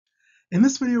In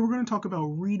this video, we're going to talk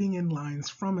about reading in lines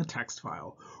from a text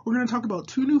file. We're going to talk about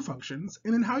two new functions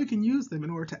and then how you can use them in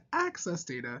order to access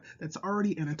data that's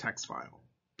already in a text file.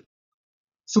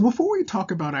 So before we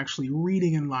talk about actually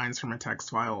reading in lines from a text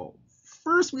file,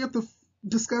 first we have to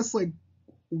discuss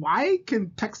why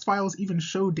can text files even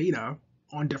show data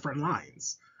on different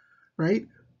lines, right?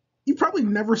 You probably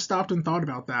never stopped and thought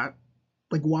about that.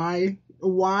 Why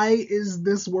is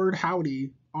this word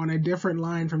howdy on a different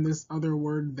line from this other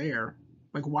word there?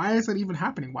 Why is that even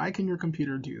happening? Why can your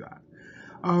computer do that?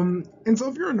 And so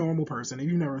if you're a normal person, if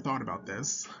you've never thought about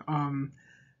this,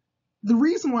 the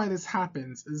reason why this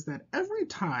happens is that every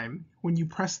time when you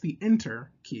press the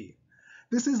Enter key,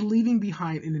 this is leaving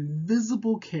behind an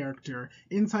invisible character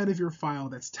inside of your file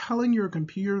that's telling your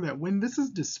computer that when this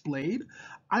is displayed,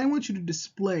 I want you to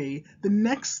display the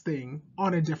next thing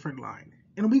on a different line.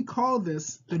 And we call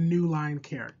this the Newline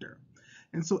Character.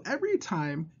 And so every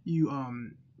time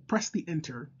you press the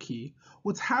Enter key,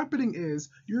 what's happening is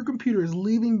your computer is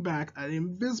leaving back an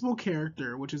invisible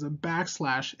character, which is a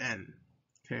 \n.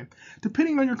 Okay.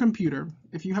 Depending on your computer,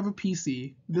 if you have a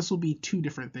PC, this will be two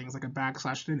different things, like a \n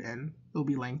and n. It'll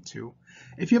be length 2.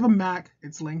 If you have a Mac,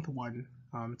 it's length 1.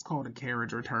 It's called a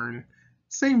carriage return.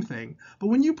 Same thing. But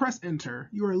when you press Enter,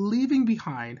 you are leaving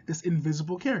behind this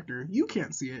invisible character. You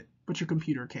can't see it, but your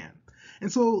computer can.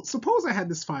 And so suppose I had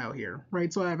this file here,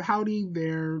 right? So I have howdy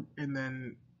there, and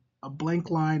then a blank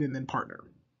line, and then partner.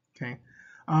 Okay.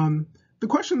 The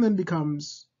question then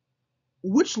becomes,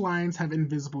 which lines have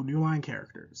invisible newline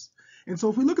characters? And so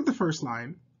if we look at the first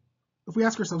line, if we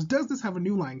ask ourselves, does this have a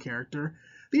newline character?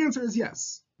 The answer is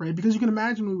yes, right? Because you can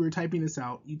imagine when we were typing this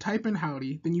out, you type in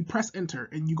howdy, then you press Enter,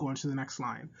 and you go into the next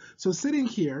line. So sitting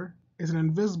here is an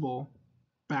invisible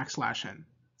 \n.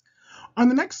 On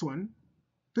the next one,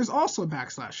 there's also a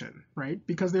 \n, right?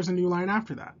 Because there's a new line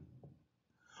after that.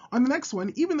 On the next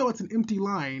one, even though it's an empty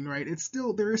line, right,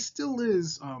 there still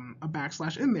is a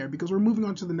 \n there because we're moving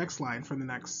on to the next line for the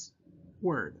next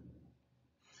word.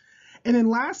 And then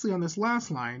lastly, on this last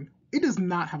line, it does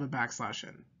not have a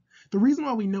 \n. The reason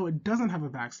why we know it doesn't have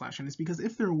a \n is because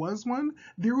if there was one,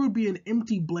 there would be an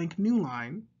empty blank new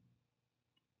line.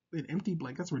 An empty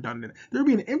blank, that's redundant. There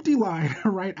would be an empty line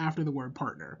right after the word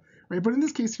partner, right? But in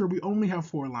this case here, we only have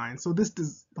 4 lines, so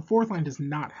the fourth line does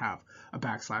not have a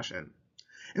 \n.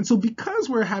 And so because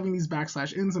we're having these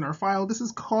 \n's in our file, this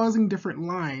is causing different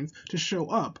lines to show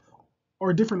up,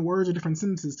 or different words or different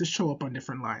sentences to show up on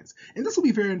different lines. And this will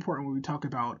be very important when we talk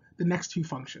about the next two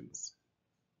functions.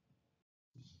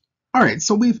 All right,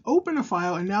 so we've opened a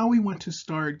file and now we want to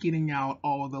start getting out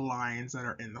all of the lines that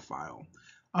are in the file.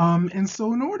 And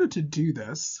so in order to do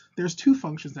this, there's two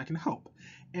functions that can help.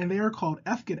 And they are called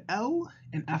fgetL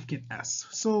and fgetS.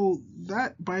 So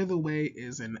that, by the way,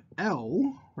 is an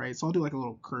L, right? So I'll do like a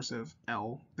little cursive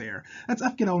L there. That's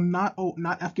fgetL, not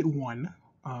fget1.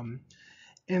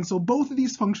 And so both of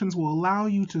these functions will allow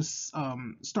you to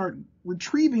start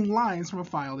retrieving lines from a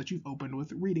file that you've opened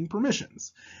with reading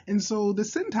permissions. And so the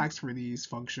syntax for these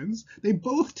functions, they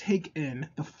both take in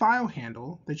the file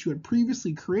handle that you had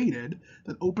previously created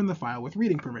that opened the file with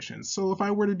reading permissions. So if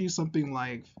I were to do something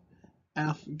like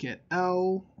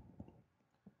fgetL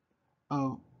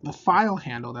of the file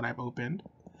handle that I've opened,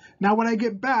 now what I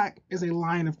get back is a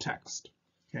line of text.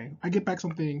 Okay, I get back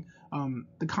something,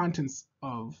 the contents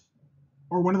of,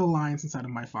 or one of the lines inside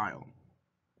of my file.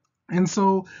 And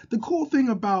so the cool thing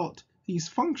about these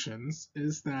functions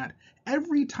is that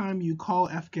every time you call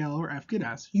fgetL or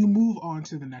fgetS, you move on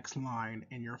to the next line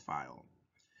in your file.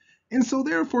 And so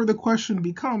therefore the question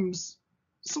becomes,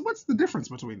 so what's the difference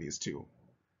between these two?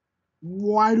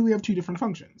 Why do we have two different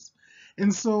functions?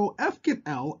 And so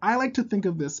fgetL, I like to think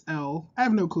of this L, I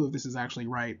have no clue if this is actually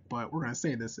right, but we're going to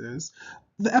say this is.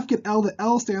 The fgetL, the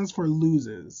L stands for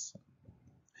loses.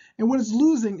 And what it's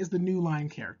losing is the new line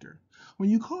character. When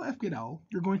you call fgetL,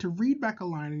 you're going to read back a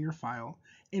line in your file,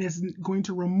 and it's going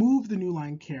to remove the new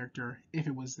line character if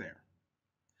it was there.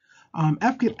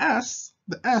 fgetS,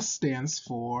 the S stands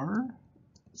for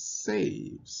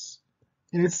saves.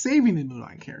 And it's saving the new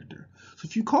line character. So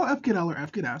if you call fgetL or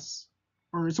fgetS,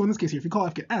 or so in this case here, if you call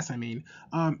fgetS, I mean,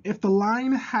 if the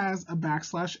line has a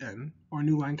 \n or a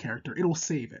new line character, it will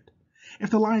save it. If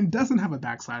the line doesn't have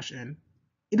a \n,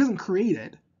 it doesn't create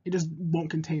it. It just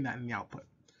won't contain that in the output.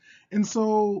 And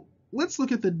so let's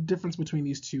look at the difference between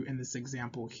these two in this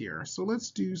example here. So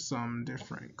let's do some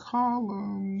different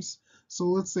columns. So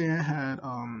let's say I had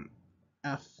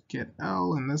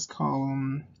fgetL in this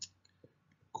column.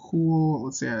 Cool.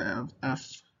 Let's say I have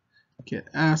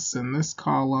fgetS in this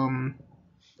column.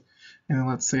 And then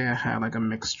let's say I had like a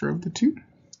mixture of the two.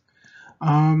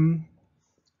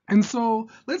 And so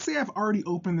let's say I've already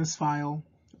opened this file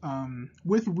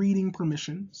with reading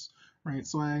permissions, right?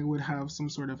 So I would have some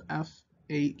sort of fh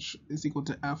is equal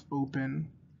to fopen.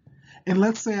 And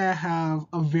let's say I have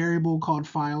a variable called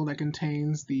file that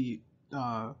contains the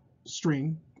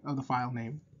string of the file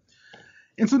name.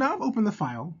 And so now I've opened the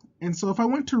file. And so if I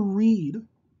want to read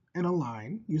in a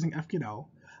line using fgetl,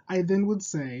 I then would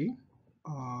say,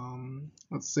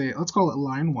 let's call it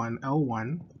line 1,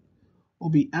 L1, will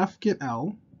be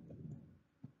fgetl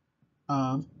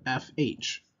of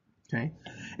fh. Okay,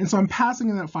 and so I'm passing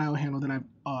in that file handle that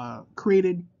I've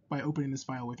created by opening this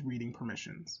file with reading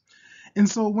permissions. And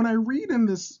so when I read in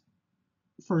this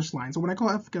first line, so when I call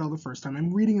fgetl the first time,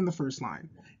 I'm reading in the first line.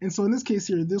 And so in this case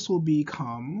here, this will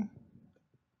become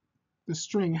the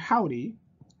string howdy.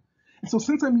 And so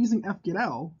since I'm using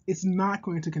fgetl, it's not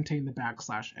going to contain the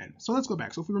 \n. So let's go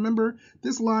back. So if we remember,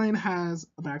 this line has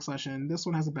a \n, this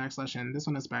one has a \n, this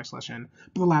one has \n,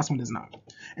 but the last one does not.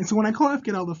 And so when I call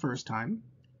fgetl the first time,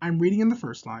 I'm reading in the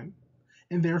first line,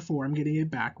 and therefore I'm getting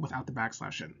it back without the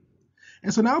 \n.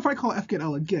 And so now if I call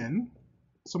fgetl again,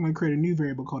 so I'm going to create a new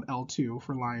variable called L2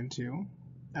 for line 2,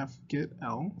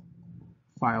 fgetl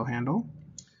file handle.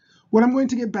 What I'm going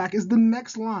to get back is the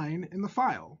next line in the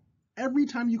file. Every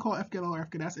time you call fgetl or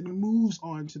fgets, it moves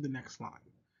on to the next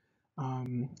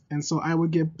line. And so I would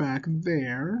get back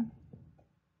there.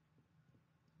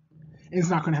 It's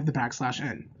not going to have the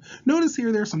 \n. Notice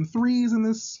here there's some 3's in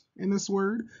this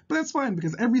word, but that's fine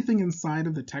because everything inside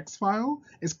of the text file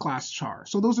is class char.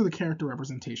 So those are the character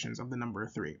representations of the number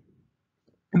 3.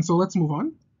 And so let's move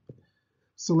on.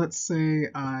 So let's say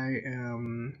I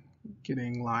am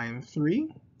getting line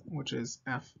 3, which is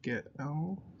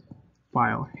fgetl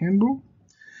file handle.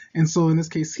 And so in this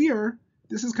case here,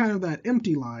 this is kind of that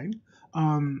empty line.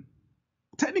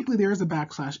 Technically there is a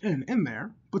 \n in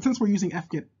there, but since we're using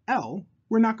fgetl,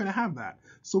 we're not going to have that.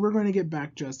 So we're going to get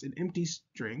back just an empty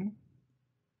string.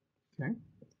 Okay.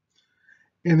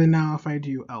 And then now if I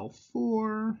do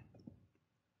L4,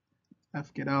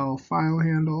 fgetl file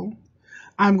handle,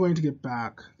 I'm going to get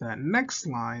back that next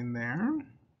line there,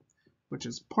 which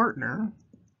is partner,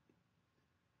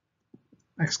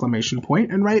 exclamation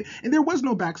point, and there was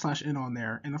no \n on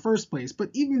there in the first place, but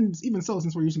even so,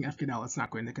 since we're using fgetl, it's not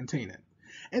going to contain it.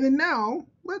 And then now,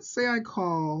 let's say I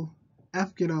call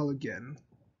fgetl again,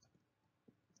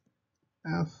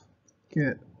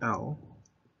 fgetl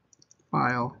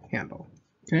file handle.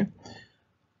 Okay,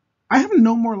 I have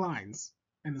no more lines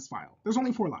in this file. There's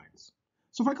only 4 lines.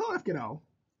 So if I call fgetl,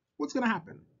 what's going to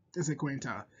happen? Is it going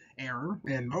to error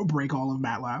and break all of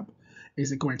MATLAB?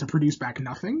 Is it going to produce back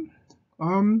nothing?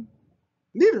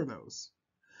 Neither of those.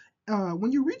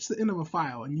 When you reach the end of a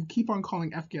file and you keep on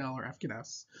calling fgetl or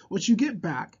fgets, what you get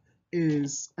back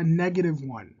is a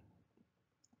 -1.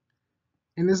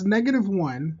 And this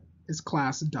 -1 is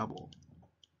class double.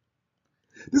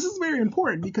 This is very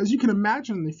important because you can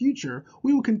imagine in the future,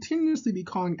 we will continuously be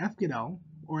calling fgetl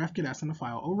or fgets in a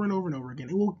file over and over and over again.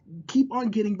 It will keep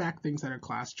on getting back things that are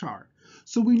class char.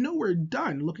 So we know we're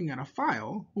done looking at a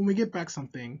file when we get back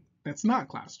something that's not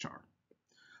class char.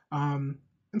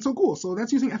 And so cool, so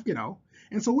that's using fgetl.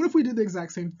 And so what if we did the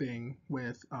exact same thing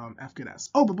with fgets?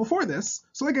 Oh, but before this,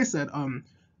 so like I said,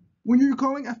 when you're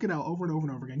calling fgetl over and over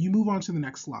and over again, you move on to the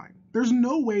next line. There's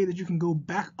no way that you can go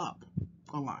back up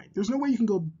a line. There's no way you can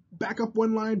go back up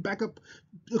one line, back up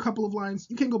a couple of lines.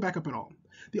 You can't go back up at all.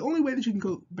 The only way that you can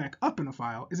go back up in a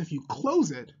file is if you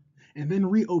close it and then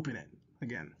reopen it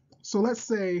again. So let's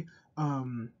say, I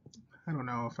don't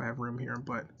know if I have room here,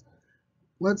 but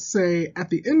let's say at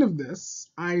the end of this,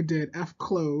 I did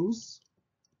fclose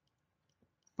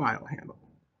file handle.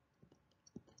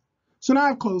 So now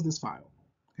I've closed this file,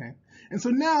 okay? And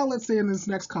so now let's say in this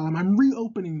next column, I'm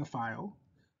reopening the file.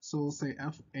 So we'll say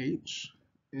fh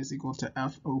is equal to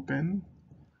fopen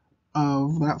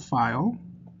of that file.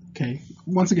 Okay,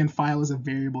 once again, file is a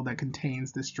variable that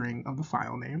contains the string of the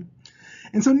file name.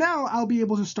 And so now I'll be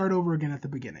able to start over again at the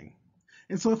beginning.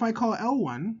 And so if I call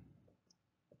L1,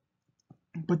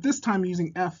 but this time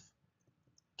using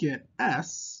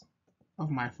fgets of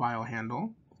my file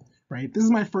handle, right? This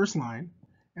is my first line.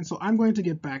 And so I'm going to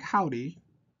get back howdy.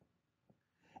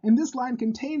 And this line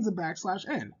contains a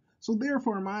 \n. So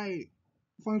therefore my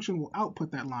function will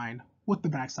output that line with the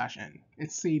 \n.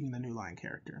 It's saving the Newline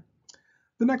character.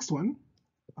 The next one,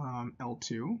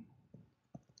 L2,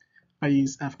 I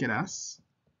use fgets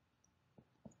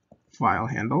file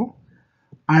handle.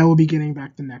 I will be getting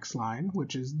back the next line,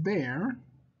 which is there.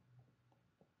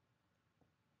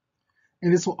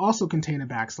 And this will also contain a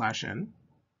 \n,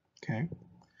 okay?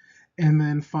 And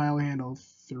then file handle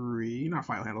 3, not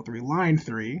file handle 3, line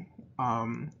 3,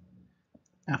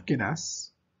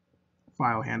 fgets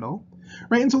file handle,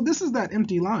 right? And so this is that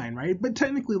empty line, right? But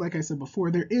technically, like I said before,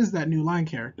 there is that new line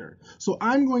character. So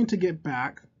I'm going to get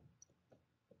back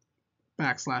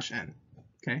 \n,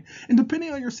 okay? And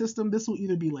depending on your system, this will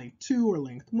either be length 2 or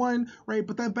length 1, right?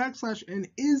 But that \n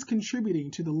is contributing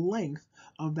to the length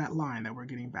of that line that we're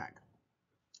getting back.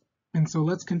 And so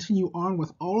let's continue on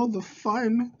with all of the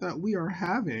fun that we are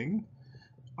having.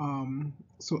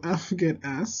 So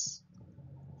f_get_s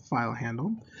file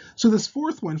handle. So this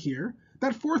fourth one here,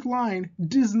 that fourth line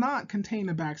does not contain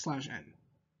a \n,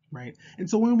 right? And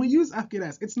so when we use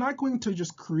f_get_s, it's not going to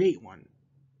just create one,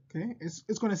 okay?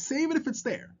 It's going to save it if it's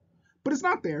there, but it's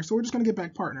not there, so we're just going to get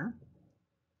back partner.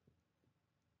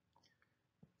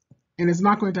 And it's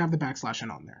not going to have the \n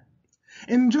on there.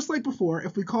 And just like before,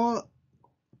 if we call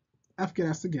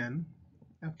f_get_s again,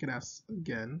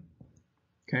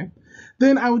 okay,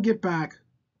 then I would get back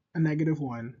a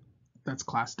 -1 that's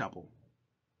class double,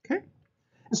 okay?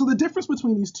 And so the difference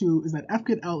between these two is that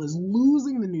f_get_l is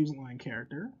losing the new line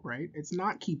character, right? It's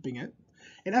not keeping it.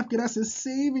 And f_get_s is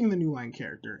saving the new line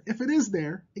character. If it is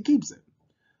there, it keeps it.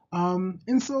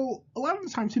 And so a lot of the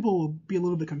times people will be a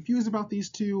little bit confused about these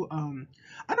two.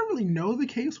 I don't really know the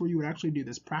case where you would actually do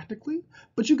this practically,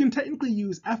 but you can technically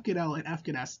use f_get_l and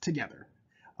f_get_s together.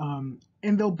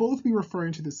 And they'll both be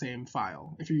referring to the same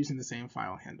file if you're using the same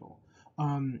file handle.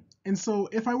 And so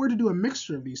if I were to do a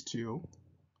mixture of these two,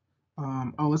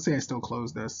 let's say I still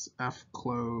close this,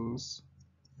 fclose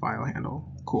file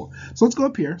handle. Cool. So let's go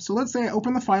up here. So let's say I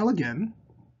open the file again.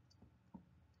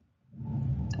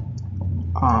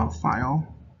 File.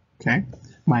 Okay.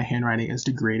 My handwriting is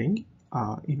degrading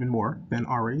even more than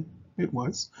already it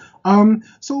was.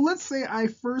 So let's say I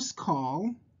first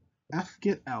call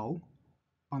f_get_l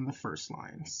on the first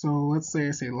line. So let's say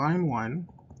I say line 1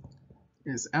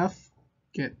 is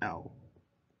f_get_l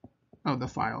of the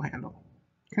file handle.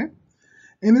 Okay.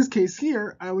 In this case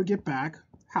here, I would get back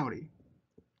howdy.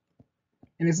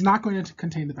 And it's not going to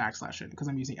contain the \n because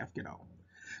I'm using f_get_l.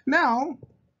 Now,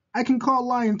 I can call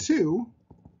line 2,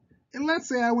 and let's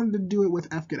say I wanted to do it with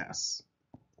f_get_s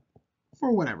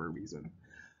for whatever reason.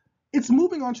 It's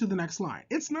moving on to the next line.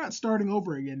 It's not starting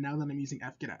over again now that I'm using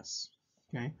f_get_s.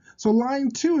 Okay, so line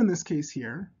 2 in this case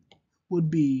here would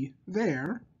be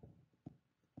there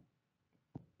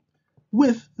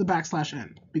with the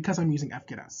 \n because I'm using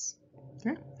f_get_s.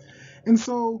 Okay, and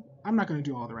so I'm not going to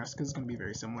do all the rest because it's going to be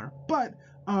very similar, but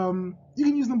you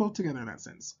can use them both together in that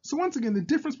sense. So once again, the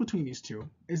difference between these two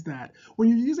is that when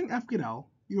you're using f_get_l,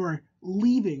 you are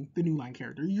leaving the new line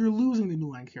character. You're losing the new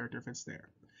line character if it's there.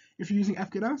 If you're using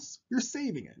f_get_s, you're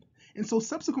saving it. And so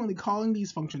subsequently calling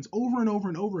these functions over and over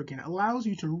and over again allows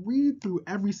you to read through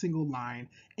every single line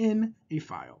in a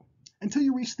file until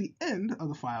you reach the end of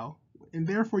the file, and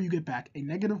therefore you get back a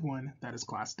 -1 that is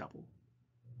class double.